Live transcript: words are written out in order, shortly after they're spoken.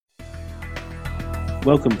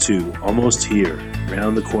Welcome to Almost Here,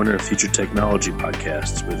 Round the Corner Future Technology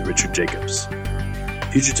podcast with Richard Jacobs.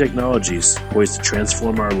 Future technologies poised to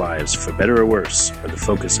transform our lives for better or worse are the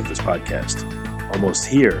focus of this podcast. Almost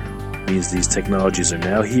here means these technologies are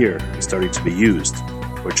now here and starting to be used,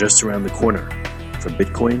 or just around the corner, from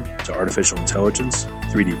Bitcoin to artificial intelligence,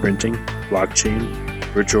 3D printing, blockchain,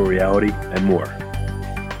 virtual reality, and more.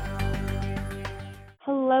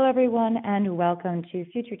 Hello, everyone, and welcome to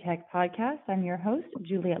Future Tech Podcast. I'm your host,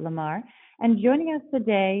 Juliet Lamar, and joining us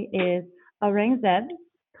today is Aurangzeb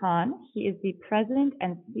Khan. He is the president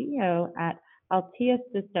and CEO at Altia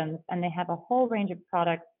Systems, and they have a whole range of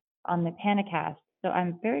products on the Panacast. So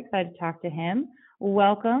I'm very excited to talk to him.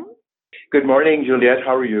 Welcome. Good morning, Juliet.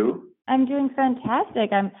 How are you? I'm doing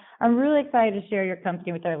fantastic. I'm really excited to share your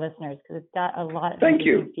company with our listeners because it's got a lot of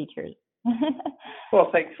interesting features. Well,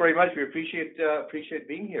 thanks very much. We appreciate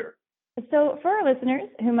being here. So for our listeners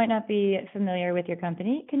who might not be familiar with your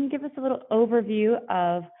company, can you give us a little overview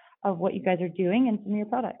of what you guys are doing and some of your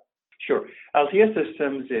products? Sure. Altia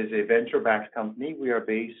Systems is a venture-backed company. We are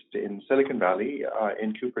based in Silicon Valley,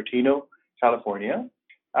 in Cupertino, California.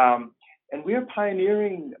 And we are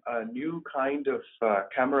pioneering a new kind of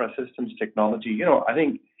camera systems technology. You know, I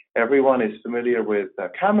think everyone is familiar with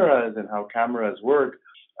cameras and how cameras work.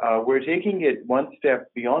 We're taking it one step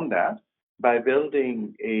beyond that by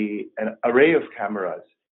building an array of cameras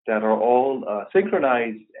that are all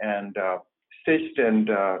synchronized and stitched and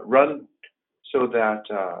run so that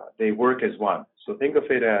they work as one. So think of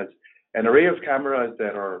it as an array of cameras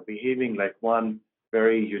that are behaving like one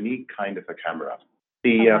very unique kind of a camera.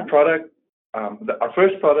 Our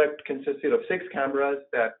first product consisted of 6 cameras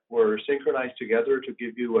that were synchronized together to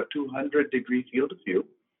give you a 200-degree field of view.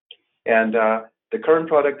 And the current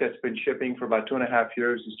product that's been shipping for about 2.5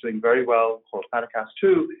 years is doing very well, called Panacast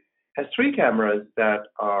 2, has 3 cameras that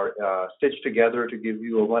are stitched together to give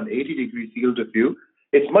you a 180-degree field of view.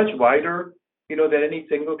 It's much wider, than any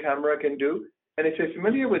single camera can do. And if you're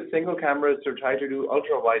familiar with single cameras that try to do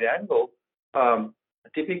ultra-wide angle,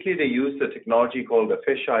 typically they use the technology called a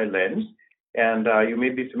fisheye lens. And you may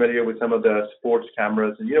be familiar with some of the sports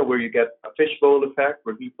cameras, and where you get a fishbowl effect,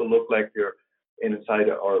 where people look like you're inside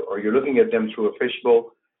or you're looking at them through a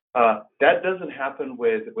fishbowl. That doesn't happen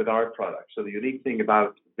with our product. So the unique thing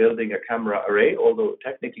about building a camera array, although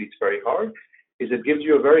technically it's very hard, is it gives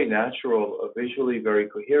you a very natural, a visually very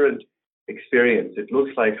coherent experience. It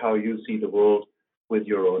looks like how you see the world with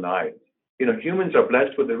your own eyes. Humans are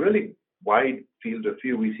blessed with a really wide field of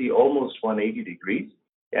view. We see almost 180 degrees.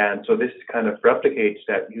 And so this kind of replicates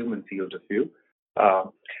that human field of view.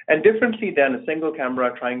 And differently than a single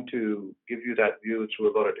camera trying to give you that view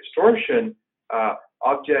through a lot of distortion,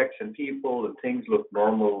 objects and people and things look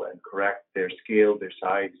normal and correct. Their scale, their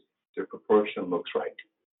size, their proportion looks right.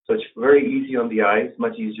 So it's very easy on the eyes,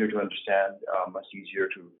 much easier to understand, much easier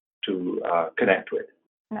to connect with.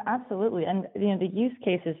 No, absolutely. And the use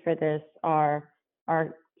cases for this are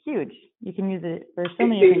huge. You can use it for so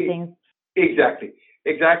many different things.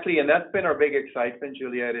 Exactly. And that's been our big excitement,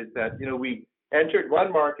 Juliet, is that, we entered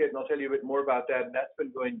one market, and I'll tell you a bit more about that, and that's been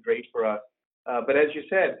going great for us. But as you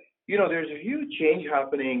said, there's a huge change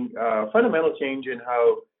happening, fundamental change in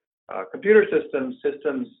how computer systems,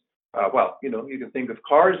 you can think of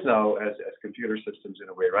cars now as computer systems in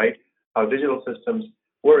a way, right? How digital systems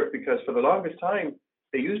work, because for the longest time,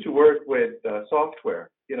 they used to work with software,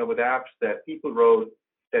 with apps that people wrote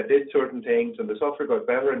that did certain things, and the software got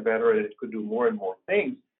better and better, and it could do more and more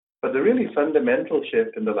things. But the really fundamental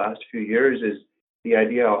shift in the last few years is the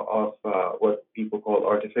idea of what people call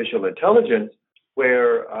artificial intelligence,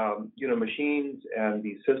 where machines and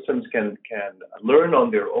these systems can learn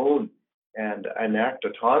on their own and act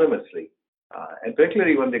autonomously. And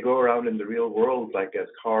particularly when they go around in the real world, like as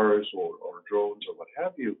cars or drones or what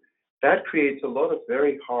have you, that creates a lot of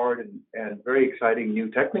very hard and very exciting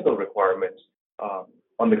new technical requirements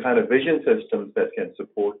on the kind of vision systems that can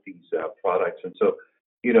support these products. And so,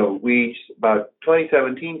 we about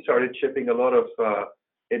 2017 started shipping a lot of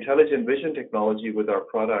intelligent vision technology with our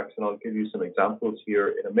products, and I'll give you some examples here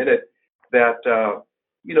in a minute that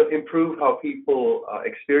improve how people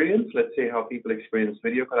experience. Let's say how people experience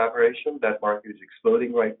video collaboration. That market is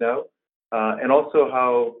exploding right now, and also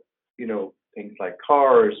how things like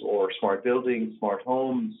cars or smart buildings, smart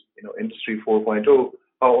homes, Industry 4.0,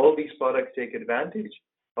 how all these products take advantage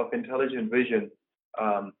of intelligent vision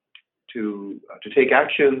to take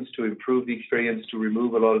actions, to improve the experience, to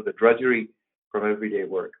remove a lot of the drudgery from everyday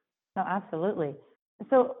work. No, absolutely.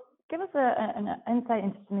 So give us an insight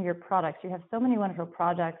into some of your products. You have so many wonderful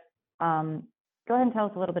projects. Go ahead and tell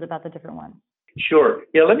us a little bit about the different ones. Sure.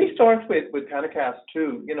 Yeah, let me start with Panacast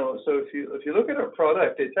too. So if you look at our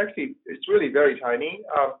product, it's really very tiny.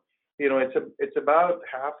 It's about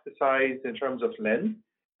half the size in terms of length,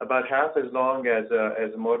 about half as long as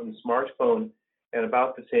a modern smartphone, and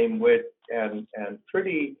about the same width and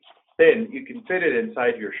pretty thin. You can fit it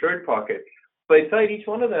inside your shirt pocket. But inside each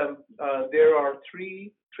one of them, there are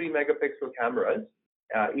three megapixel cameras.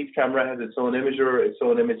 Each camera has its own imager, its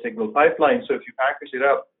own image signal pipeline. So if you package it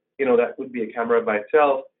up, that would be a camera by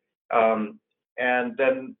itself. And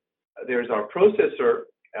then there's our processor.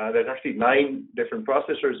 There's actually 9 different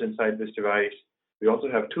processors inside this device. We also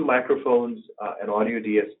have 2 microphones, an audio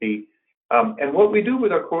DSP. And what we do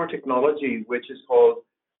with our core technology, which is called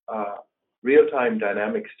real-time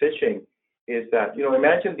dynamic stitching, is that,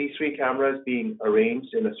 imagine these 3 cameras being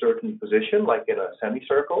arranged in a certain position, like in a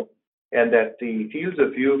semicircle, and that the fields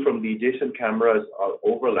of view from the adjacent cameras are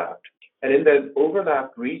overlapped. And in that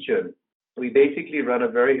overlapped region, we basically run a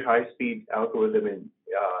very high-speed algorithm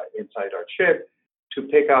inside our chip to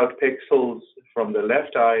pick out pixels from the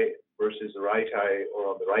left eye versus the right eye, or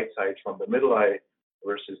on the right side from the middle eye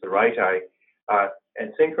versus the right eye,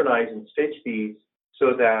 and synchronize and stitch these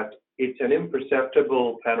so that it's an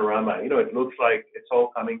imperceptible panorama. It looks like it's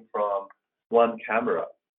all coming from one camera.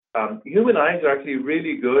 Human eyes are actually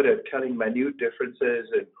really good at telling minute differences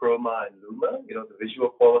in chroma and luma, the visual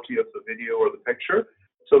quality of the video or the picture.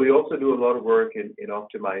 So we also do a lot of work in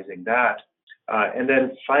optimizing that. And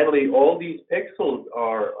then finally, all these pixels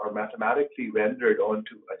are mathematically rendered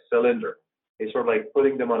onto a cylinder. It's sort of like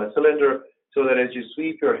putting them on a cylinder so that as you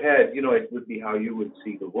sweep your head, it would be how you would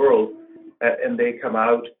see the world. And they come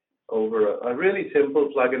out over a really simple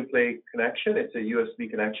plug-and-play connection. It's a USB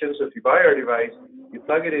connection. So if you buy our device, you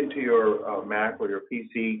plug it into your Mac or your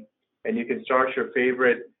PC, and you can start your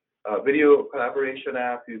favorite video collaboration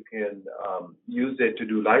app. You can use it to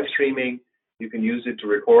do live streaming. You can use it to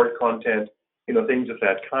record content, things of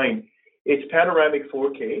that kind. It's panoramic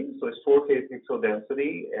 4K, so it's 4K pixel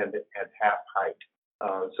density and at half height.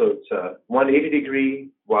 So it's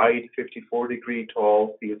 180-degree wide, 54-degree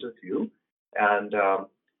tall field of view, and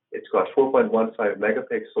it's got 4.15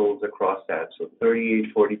 megapixels across that, so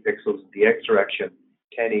 3840 pixels in the X direction,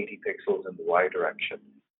 1080 pixels in the Y direction.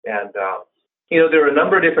 And, there are a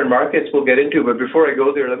number of different markets we'll get into, but before I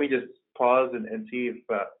go there, let me just pause and see if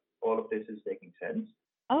all of this is making sense.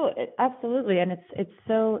 Oh, absolutely. And it's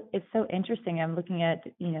so interesting. I'm looking at,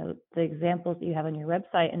 the examples that you have on your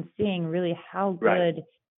website and seeing really how good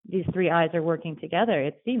these 3 eyes are working together.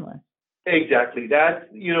 It's seamless. Exactly. That's,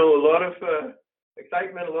 a lot of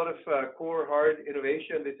excitement, a lot of core hard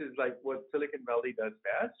innovation. This is like what Silicon Valley does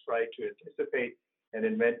best, right? To anticipate and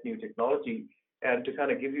invent new technology. And to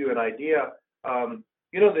kind of give you an idea,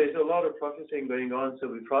 there's a lot of processing going on. So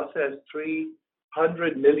we process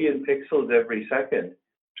 300 million pixels every second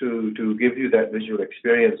to give you that visual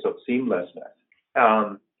experience of seamlessness.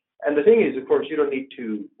 And the thing is, of course, you don't need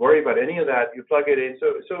to worry about any of that. You plug it in.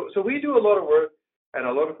 So we do a lot of work, and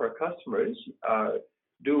a lot of our customers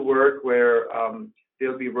do work where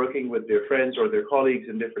they'll be working with their friends or their colleagues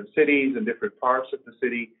in different cities and different parts of the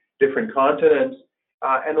city, different continents.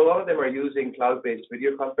 And a lot of them are using cloud-based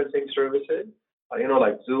video conferencing services,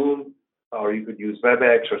 like Zoom, or you could use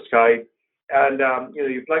WebEx or Skype. And,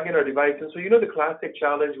 you plug in our device. And so, the classic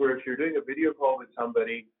challenge where if you're doing a video call with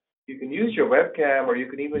somebody, you can use your webcam, or you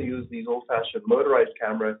can even use these old-fashioned motorized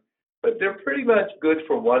cameras, but they're pretty much good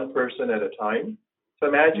for one person at a time. So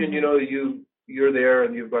imagine, you're there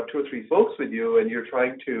and you've got 2 or 3 folks with you, and you're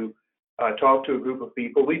trying to talk to a group of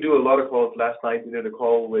people. We do a lot of calls. Last night we did a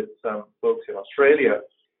call with some folks in Australia,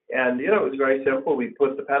 and it was very simple. We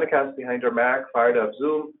put the Panacast behind our Mac, fired up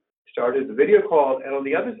Zoom, started the video call, and on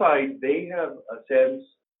the other side they have a sense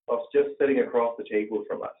of just sitting across the table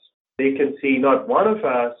from us. They can see not one of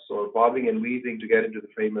us or bobbing and weaving to get into the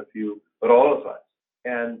frame of view, but all of us.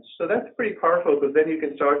 And so that's pretty powerful, because then you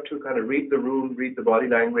can start to kind of read the room, read the body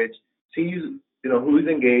language, see who's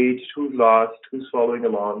engaged, who's lost, who's following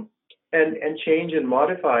along, and change and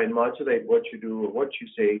modify and modulate what you do or what you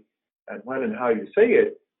say and when and how you say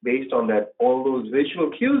it based on that, all those visual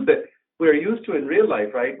cues that we're used to in real life,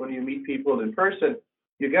 right? When you meet people in person,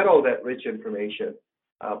 you get all that rich information.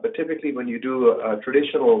 But typically when you do a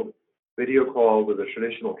traditional video call with a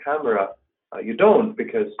traditional camera, you don't,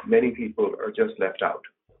 because many people are just left out.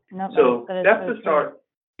 So that's the start.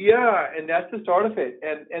 Yeah, and that's the start of it.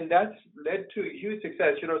 And that's led to huge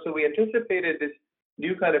success. So we anticipated this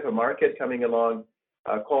new kind of a market coming along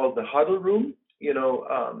called the huddle room. In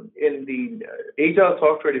the Agile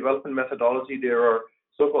software development methodology, there are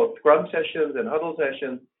so-called scrum sessions and huddle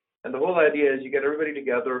sessions. And the whole idea is you get everybody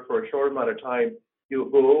together for a short amount of time. You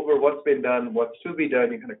go over what's been done, what's to be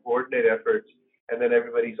done. You kind of coordinate efforts, and then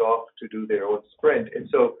everybody's off to do their own sprint. And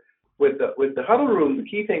so with the huddle room, the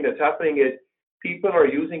key thing that's happening is people are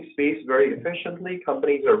using space very efficiently.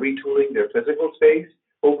 Companies are retooling their physical space,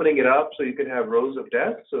 opening it up so you can have rows of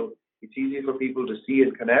desks, so it's easy for people to see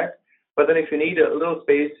and connect. But then if you need a little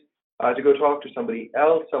space to go talk to somebody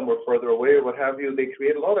else somewhere further away or what have you, they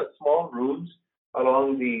create a lot of small rooms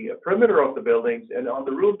along the perimeter of the buildings. And on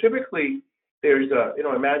the room, typically, there's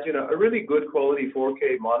imagine a really good quality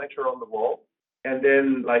 4K monitor on the wall. And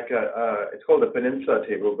then it's called a peninsula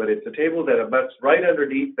table, but it's a table that abuts right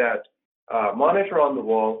underneath that monitor on the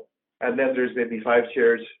wall. And then there's maybe 5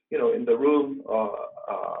 chairs, in the room,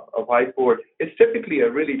 a whiteboard. It's typically a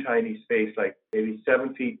really tiny space, like maybe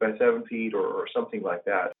 7 feet by 7 feet or something like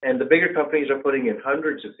that. And the bigger companies are putting in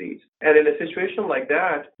hundreds of these. And in a situation like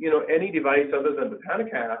that, any device other than the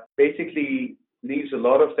Panacast basically leaves a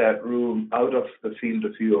lot of that room out of the field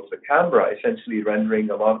of view of the camera, essentially rendering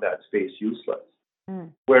a lot of that space useless.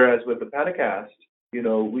 Whereas with the Panacast,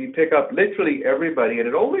 we pick up literally everybody, and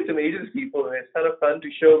it always amazes people, and it's kind of fun to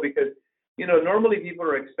show because, normally people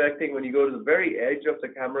are expecting when you go to the very edge of the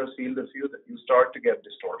camera's field of view that you start to get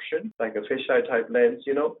distortion, like a fisheye type lens,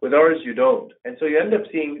 With ours, you don't. And so you end up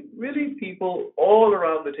seeing really people all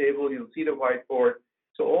around the table. You'll see the whiteboard.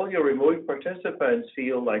 So all your remote participants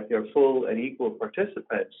feel like they're full and equal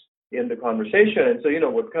participants in the conversation. And so,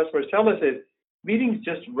 what customers tell us is meetings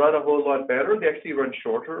just run a whole lot better. They actually run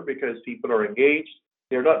shorter because people are engaged.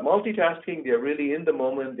 They're not multitasking. They're really in the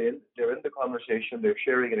moment. They're in the conversation. They're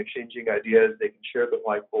sharing and exchanging ideas. They can share the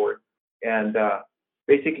whiteboard and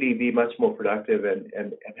basically be much more productive and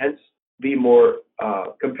hence be more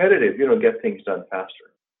competitive, get things done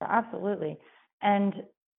faster. Absolutely. And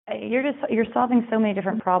you're solving so many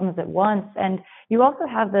different problems at once. And you also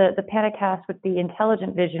have the Panacast with the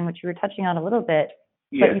intelligent vision, which you were touching on a little bit.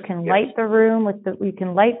 Yes, but you can light the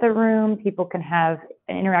room People can have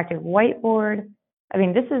an interactive whiteboard. I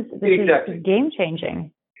mean, this is game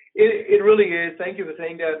changing. It really is. Thank you for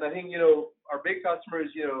saying that. And I think our big customers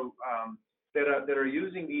that are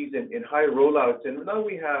using these in high rollouts, and now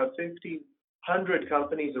we have 1,500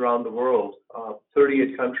 companies around the world.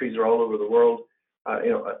 38 countries are all over the world,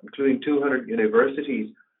 including 200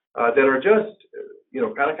 universities that are just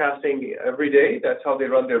Panacasting every day. That's how they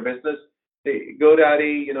run their business.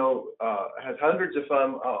 GoDaddy, has hundreds of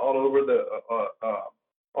them all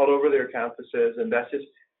over their campuses, and that's just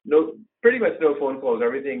pretty much no phone calls.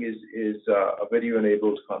 Everything is a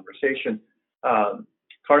video-enabled conversation.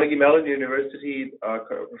 Carnegie Mellon University,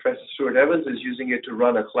 Professor Stuart Evans is using it to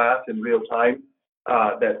run a class in real time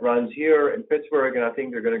that runs here in Pittsburgh, and I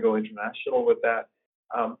think they're going to go international with that.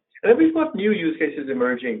 And then we've got new use cases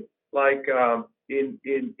emerging, like in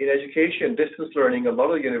education, distance learning. A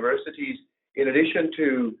lot of universities, in addition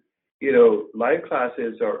to live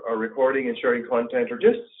classes, are recording and sharing content or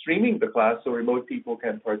just streaming the class so remote people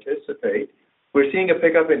can participate. We're seeing a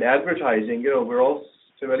pickup in advertising. We're all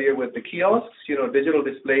familiar with the kiosks, digital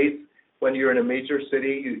displays. When you're in a major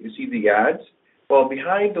city, you see the ads. Well,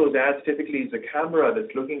 behind those ads typically is a camera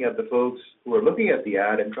that's looking at the folks who are looking at the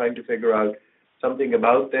ad and trying to figure out something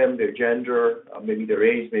about them, their gender, maybe their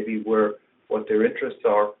age, maybe what their interests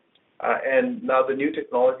are. And now the new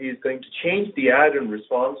technology is going to change the ad in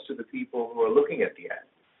response to the people who are looking at the ad.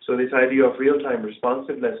 So this idea of real-time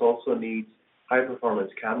responsiveness also needs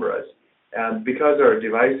high-performance cameras. And because our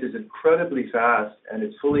device is incredibly fast and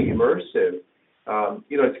it's fully immersive,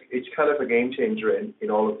 it's kind of a game changer in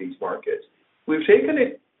all of these markets. We've taken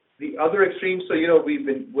it the other extreme. So, we've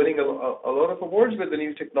been winning a lot of awards with the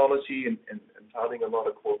new technology and filing a lot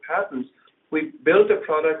of core patents. We built a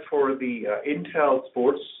product for the Intel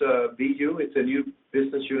Sports BU. It's a new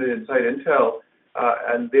business unit inside Intel,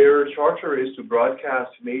 and their charter is to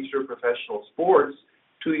broadcast major professional sports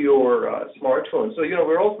to your smartphone. So,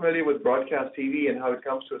 we're all familiar with broadcast TV and how it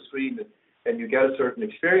comes to a screen and you get a certain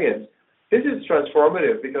experience. This is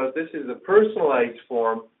transformative because this is a personalized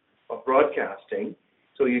form of broadcasting.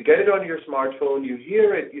 So you get it on your smartphone, you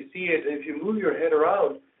hear it, you see it, and if you move your head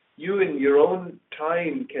around, you in your own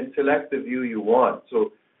time can select the view you want.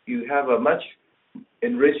 So you have a much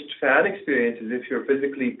enriched fan experience as if you're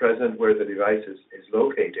physically present where the device is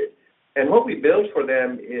located. And what we built for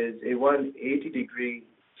them is a 180-degree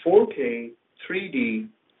 4K 3D,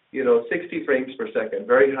 60 frames per second,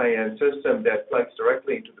 very high-end system that plugs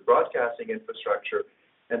directly into the broadcasting infrastructure,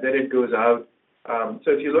 and then it goes out.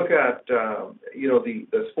 So if you look at,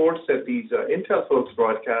 the sports that these Intel folks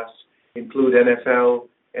broadcast include NFL,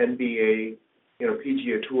 NBA,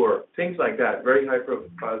 PGA Tour, things like that, very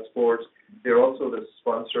high-profile sports. They're also the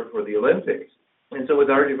sponsor for the Olympics. And so with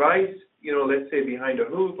our device, let's say behind a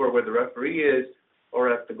hoop or where the referee is,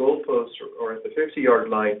 or at the goalpost or at the 50-yard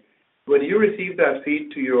line, when you receive that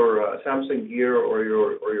feed to your Samsung Gear or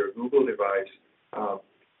your Google device,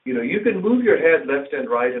 you can move your head left and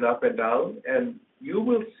right and up and down, and you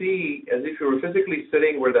will see, as if you were physically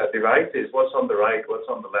sitting where that device is, what's on the right, what's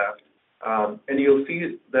on the left, and you'll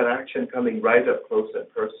feel that action coming right up close and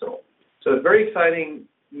personal. So it's very exciting,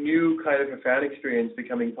 new kind of a fan experience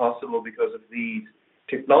becoming possible because of these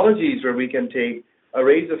technologies where we can take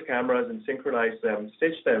arrays of cameras and synchronize them,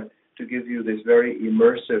 stitch them to give you this very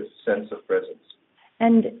immersive sense of presence.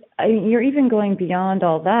 And you're even going beyond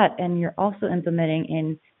all that, and you're also implementing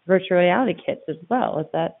in virtual reality kits as well. Is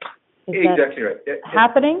exactly right?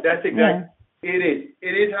 Happening? That's exactly. Yeah.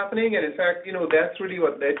 It is happening, and in fact, that's really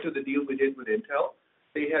what led to the deal we did with Intel.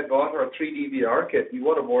 They had bought our 3D VR kit. We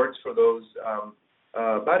won awards for those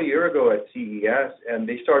about a year ago at CES, and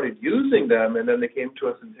they started using them, and then they came to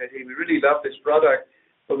us and said, hey, we really love this product,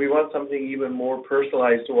 but we want something even more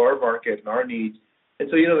personalized to our market and our needs. And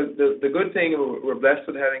so, the good thing, we're blessed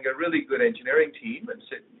with having a really good engineering team, and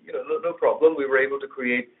said, no problem. We were able to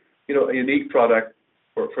create, a unique product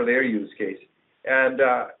for their use case. And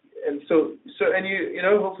so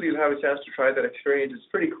hopefully you'll have a chance to try that experience. It's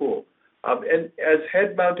pretty cool. And as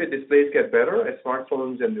head-mounted displays get better, as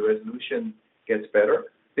smartphones and the resolution gets better,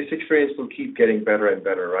 this experience will keep getting better and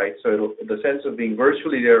better, right? So the sense of being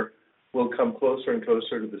virtually there will come closer and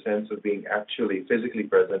closer to the sense of being actually physically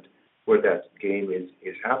present where that game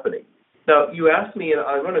is happening. Now, you asked me, and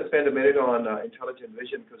I want to spend a minute on Intelligent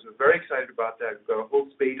Vision because we're very excited about that. We've got a whole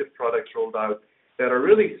spate of products rolled out that are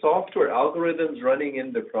really software algorithms running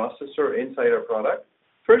in the processor inside our product.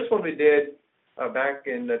 First one we did back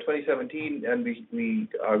in 2017, and we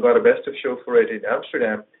got a best of show for it in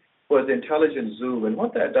Amsterdam, was Intelligent Zoom. And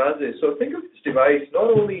what that does is, so think of this device,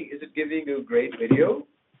 not only is it giving you great video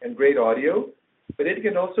and great audio, but it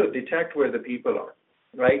can also detect where the people are,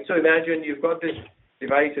 right? So imagine you've got this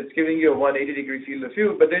device, it's giving you a 180-degree field of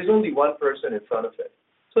view, but there's only one person in front of it.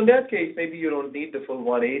 So in that case, maybe you don't need the full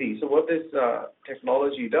 180. So what this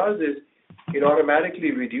technology does is it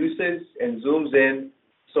automatically reduces and zooms in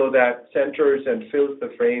so that centers and fills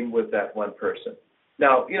the frame with that one person.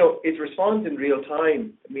 Now, it responds in real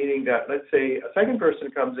time, meaning that, let's say, a second person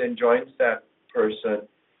comes in, joins that person,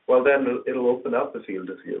 well, then it'll open up the field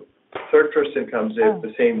of view. Third person comes in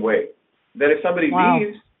the same way. Then if somebody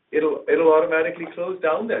leaves, it'll automatically close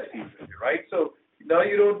down that field of view, right? So now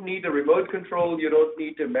you don't need a remote control. You don't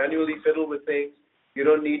need to manually fiddle with things. You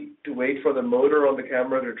don't need to wait for the motor on the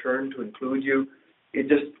camera to turn to include you. It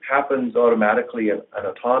just happens automatically and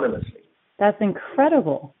autonomously. That's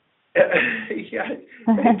incredible. Yeah,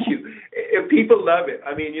 thank you. People love it.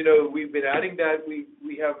 I mean, we've been adding that. We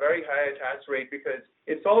have very high attach rate because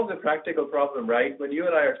it solves a practical problem, right? When you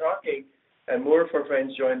and I are talking and more of our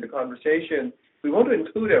friends join the conversation, we want to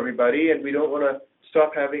include everybody and we don't want to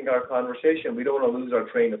stop having our conversation. We don't want to lose our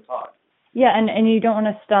train of thought. Yeah, and you don't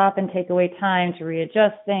want to stop and take away time to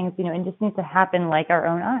readjust things, it just needs to happen like our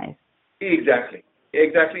own eyes. Exactly.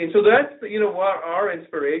 And so that's, what our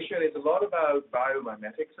inspiration is a lot about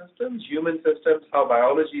biomimetic systems, human systems, how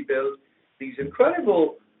biology builds these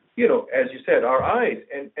incredible, as you said, our eyes.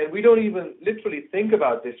 And we don't even literally think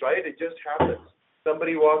about this, right? It just happens.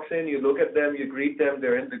 Somebody walks in, you look at them, you greet them,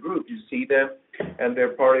 they're in the group, you see them, and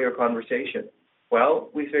they're part of your conversation. Well,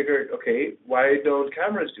 we figured, okay, why don't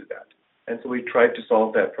cameras do that? And so we tried to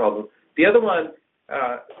solve that problem. The other one,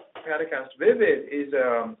 Panacast Vivid, is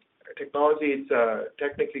technology. It's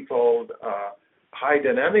technically called high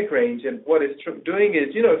dynamic range. And what it's doing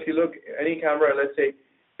is, if you look at any camera, let's say,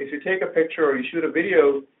 if you take a picture or you shoot a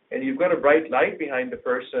video and you've got a bright light behind the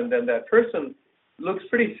person, then that person looks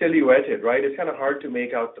pretty silhouetted, right? It's kind of hard to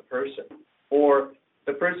make out the person. Or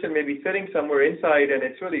the person may be sitting somewhere inside and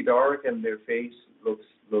it's really dark and their face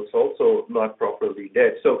looks also not properly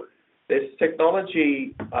lit. So this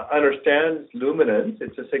technology understands luminance.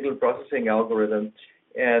 It's a signal processing algorithm,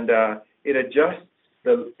 and it adjusts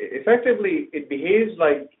effectively, it behaves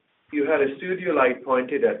like you had a studio light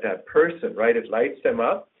pointed at that person, right? It lights them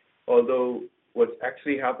up, although what's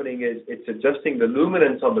actually happening is it's adjusting the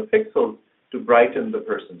luminance on the pixels to brighten the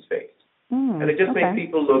person's face. And it just makes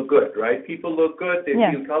people look good, right? People look good, they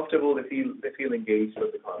feel comfortable, they feel engaged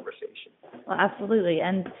with the conversation. Well, absolutely.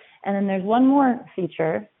 And then there's one more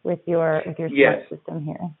feature with your smart system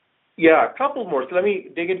here. Yeah, a couple more. So let me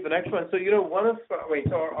dig into the next one. So,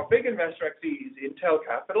 our big investor actually is Intel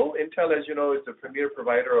Capital. Intel, as you know, is the premier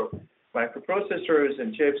provider of microprocessors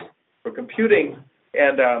and chips for computing.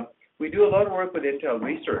 And we do a lot of work with Intel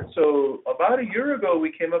Research. So about a year ago,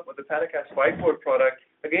 we came up with the Panacast Whiteboard product,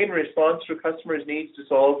 again, in response to customers' needs to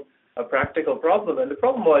solve a practical problem. And the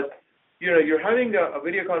problem was, you're having a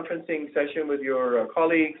video conferencing session with your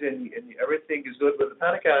colleagues and everything is good with the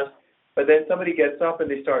Panacast, but then somebody gets up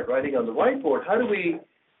and they start writing on the whiteboard. How do we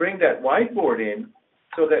bring that whiteboard in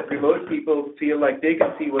so that remote people feel like they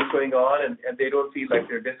can see what's going on and they don't feel like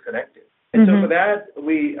they're disconnected? And so for that,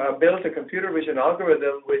 we built a computer vision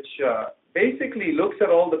algorithm which basically looks at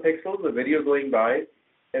all the pixels, the video going by,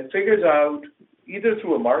 and figures out, either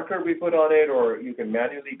through a marker we put on it or you can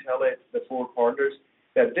manually tell it the four corners,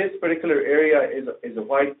 that this particular area is a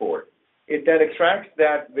whiteboard. It then extracts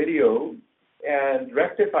that video and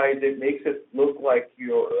rectifies it, makes it look like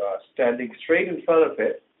you're standing straight in front of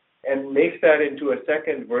it, and makes that into a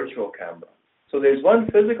second virtual camera. So there's one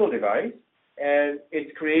physical device, and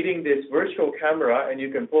it's creating this virtual camera, and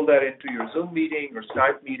you can pull that into your Zoom meeting or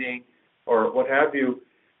Skype meeting or what have you.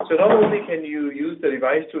 So not only can you use the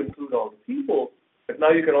device to include all the people, but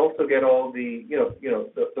now you can also get all the,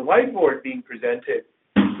 the whiteboard being presented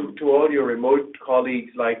to all your remote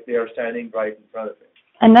colleagues like they are standing right in front of it.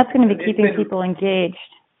 And that's going to be keeping people engaged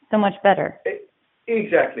so much better.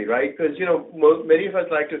 Exactly, right? Because, many of us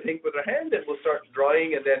like to think with our hands and we'll start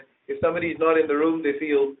drawing, and then if somebody's not in the room, they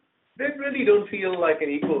really don't feel like an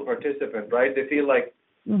equal participant, right? They feel like,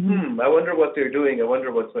 I wonder what they're doing, I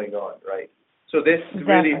wonder what's going on, right? So this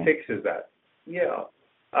really fixes that. Yeah.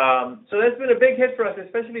 So that's been a big hit for us,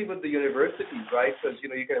 especially with the universities, right? Because, you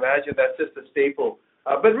can imagine that's just a staple.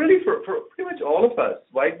 But really for pretty much all of us,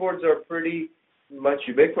 whiteboards are pretty much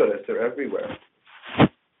ubiquitous. They're everywhere.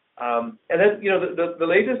 And then, the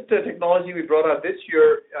latest technology we brought out this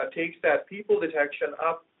year takes that people detection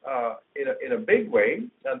up in a big way.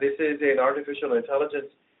 And this is an artificial intelligence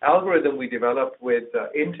algorithm we developed with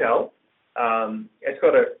Intel. It's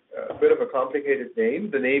got a bit of a complicated name.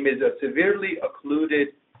 The name is a severely occluded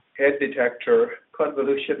head detector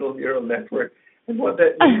convolutional neural network. And what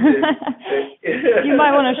that means is you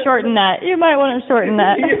might want to shorten that.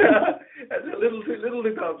 Yeah, that's a little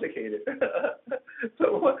too complicated.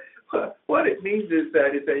 So what it means is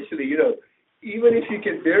that essentially, even if you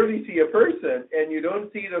can barely see a person and you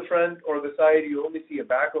don't see the front or the side, you only see a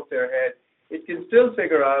back of their head, it can still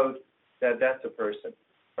figure out that that's a person,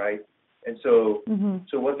 right? And so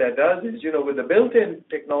so what that does is, with the built-in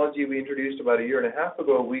technology we introduced about a year and a half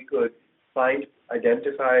ago, we could find,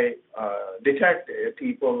 identify, detect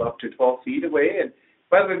people up to 12 feet away. And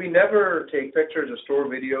by the way, we never take pictures or store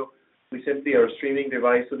video. We simply are a streaming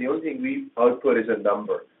device. So the only thing we output is a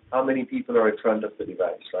number, how many people are in front of the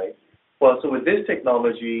device, right? Well, so with this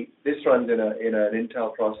technology, this runs in an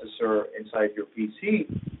Intel processor inside your PC.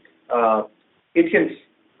 It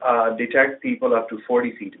can detect people up to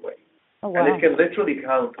 40 feet away. Oh, wow. And it can literally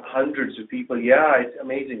count hundreds of people. Yeah, it's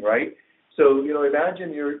amazing, right? So,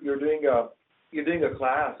 imagine you're doing a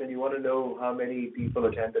class and you want to know how many people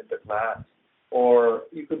attended the class. Or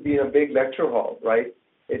you could be in a big lecture hall, right?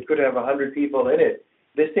 It could have 100 people in it.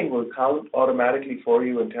 This thing will count automatically for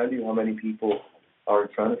you and tell you how many people are in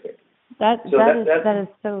front of it. That is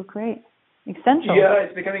so great. Essential. Yeah,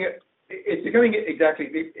 it's becoming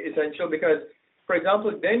exactly essential because, for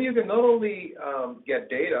example, then you can not only get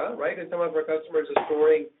data, right? And some of our customers are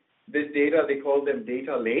storing this data. They call them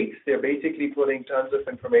data lakes. They're basically putting tons of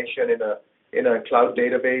information in a cloud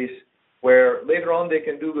database where later on they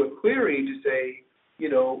can do a query to say,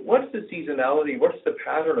 what's the seasonality? What's the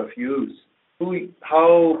pattern of use?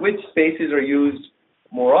 Which spaces are used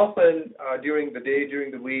more often during the day,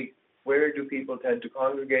 during the week? Where do people tend to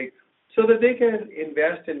congregate? So that they can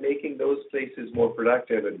invest in making those places more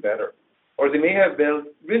productive and better. Or they may have built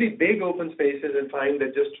really big open spaces and find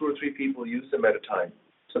that just 2 or 3 people use them at a time.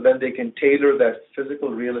 So then they can tailor that physical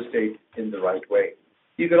real estate in the right way.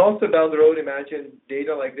 You can also down the road imagine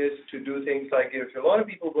data like this to do things like if a lot of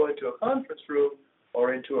people go into a conference room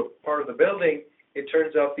or into a part of the building, it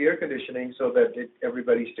turns off the air conditioning so that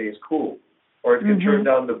everybody stays cool. Or it can turn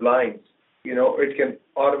down the blinds. Or it can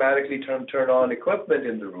automatically turn on equipment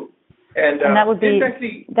in the room. And that would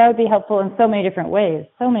be helpful in so many different ways.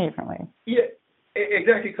 Yeah,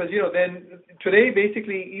 exactly. Because then today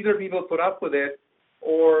basically either people put up with it,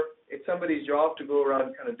 or it's somebody's job to go around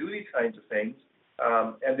and kind of do these kinds of things,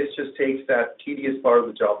 and this just takes that tedious part of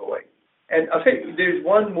the job away. And I'll say there's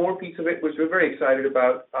one more piece of it which we're very excited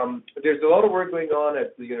about. There's a lot of work going on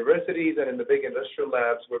at the universities and in the big industrial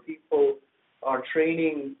labs where people are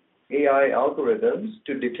training AI algorithms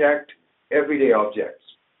to detect everyday objects.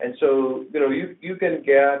 And so, you can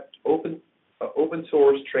get open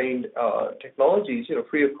source trained technologies,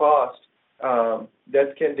 free of cost,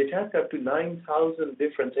 that can detect up to 9,000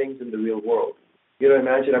 different things in the real world.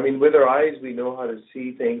 Imagine, with our eyes, we know how to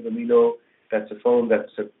see things, and we know that's a phone,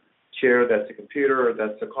 that's chair, that's a computer,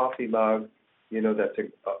 that's a coffee mug, that's a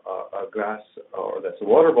glass, or that's a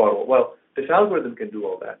water bottle. Well, this algorithm can do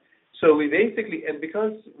all that. So we basically, and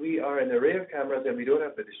because we are an array of cameras and we don't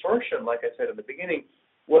have the distortion, like I said in the beginning,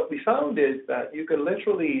 what we found is that you can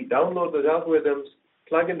literally download those algorithms,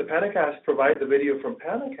 plug in the PanaCast, provide the video from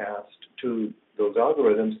PanaCast to those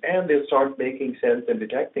algorithms, and they'll start making sense and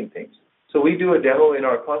detecting things. So we do a demo in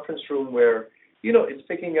our conference room where, it's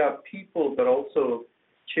picking up people, but also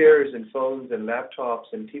chairs and phones and laptops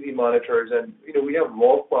and TV monitors. And, we have a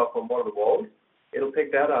wall clock on one of the walls. It'll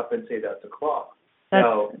pick that up and say that's a clock.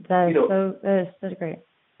 That is so great.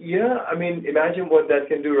 Yeah, imagine what that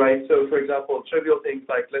can do, right? So, for example, trivial things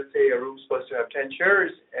like, let's say a room's supposed to have 10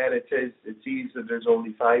 chairs, and it sees that there's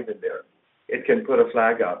only 5 in there. It can put a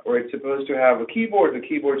flag up. Or it's supposed to have a keyboard, the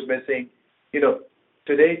keyboard's missing.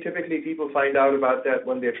 Today, typically people find out about that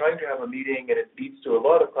when they're trying to have a meeting, and it leads to a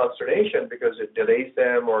lot of consternation because it delays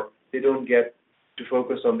them, or they don't get to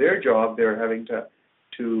focus on their job. They're having to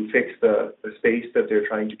fix the space that they're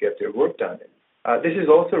trying to get their work done in. This is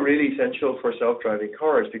also really essential for self-driving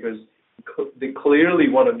cars because they clearly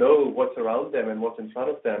want to know what's around them and what's in front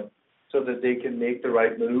of them so that they can make the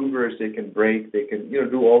right maneuvers, they can brake, they can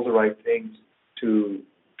do all the right things to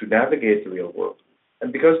navigate the real world.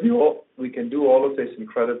 And because we can do all of this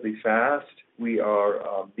incredibly fast, we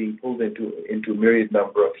are being pulled into a myriad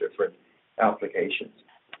number of different applications.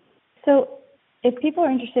 So if people are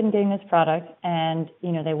interested in getting this product and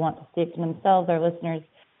they want to see it for themselves, our listeners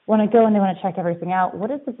want to go and they want to check everything out, what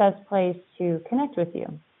is the best place to connect with you?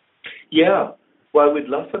 Yeah, well, we'd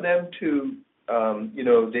love for them to,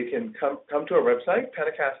 they can come to our website,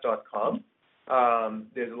 panacast.com.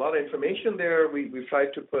 There's a lot of information there. We've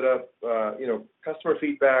tried to put up, customer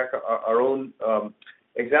feedback, our own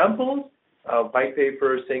examples, white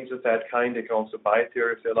papers, things of that kind. They can also buy it there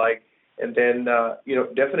if they like. And then,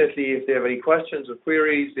 definitely if they have any questions or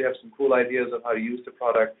queries, they have some cool ideas of how to use the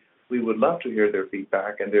product, we would love to hear their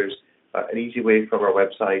feedback, and there's an easy way from our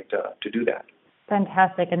website to do that.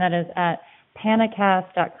 Fantastic, and that is at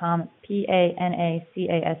panacast.com,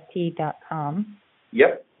 PANACAST.com.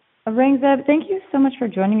 Yep. Aurangzeb, thank you so much for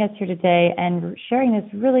joining us here today and sharing this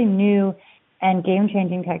really new and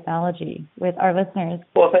game-changing technology with our listeners.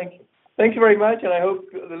 Well, thank you. Thank you very much, and I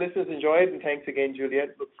hope the listeners enjoyed, and thanks again,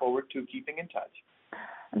 Juliet. Look forward to keeping in touch.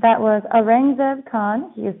 That was Aurangzeb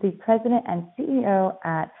Khan. He is the president and CEO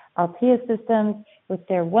at Altea Systems with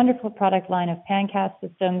their wonderful product line of PanaCast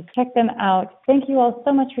systems. Check them out. Thank you all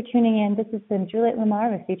so much for tuning in. This has been Juliet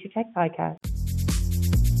Lamar with Future Tech Podcast.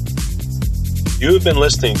 You have been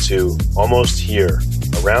listening to Almost Here,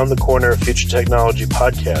 Around the Corner Future Technology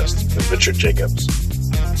Podcast with Richard Jacobs.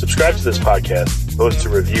 Subscribe to this podcast, post a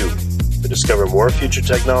review to discover more future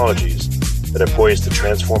technologies that are poised to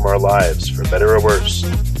transform our lives for better or worse,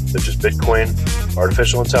 such as Bitcoin,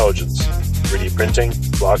 artificial intelligence, 3D printing,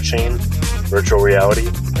 blockchain, virtual reality,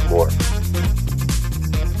 and more.